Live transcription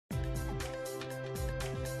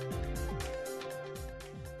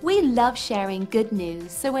We love sharing good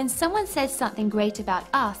news, so when someone says something great about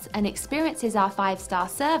us and experiences our 5-star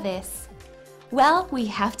service, well, we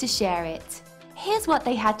have to share it. Here's what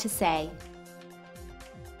they had to say.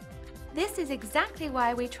 This is exactly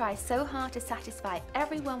why we try so hard to satisfy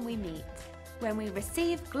everyone we meet. When we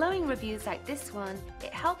receive glowing reviews like this one,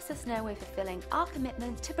 it helps us know we're fulfilling our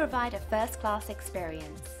commitment to provide a first-class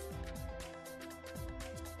experience.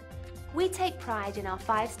 We take pride in our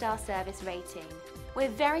 5-star service rating. We're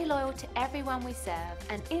very loyal to everyone we serve,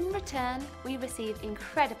 and in return, we receive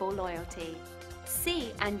incredible loyalty.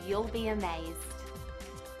 See and you'll be amazed.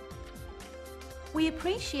 We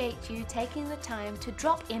appreciate you taking the time to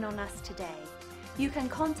drop in on us today. You can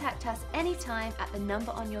contact us anytime at the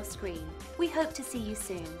number on your screen. We hope to see you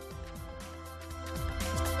soon.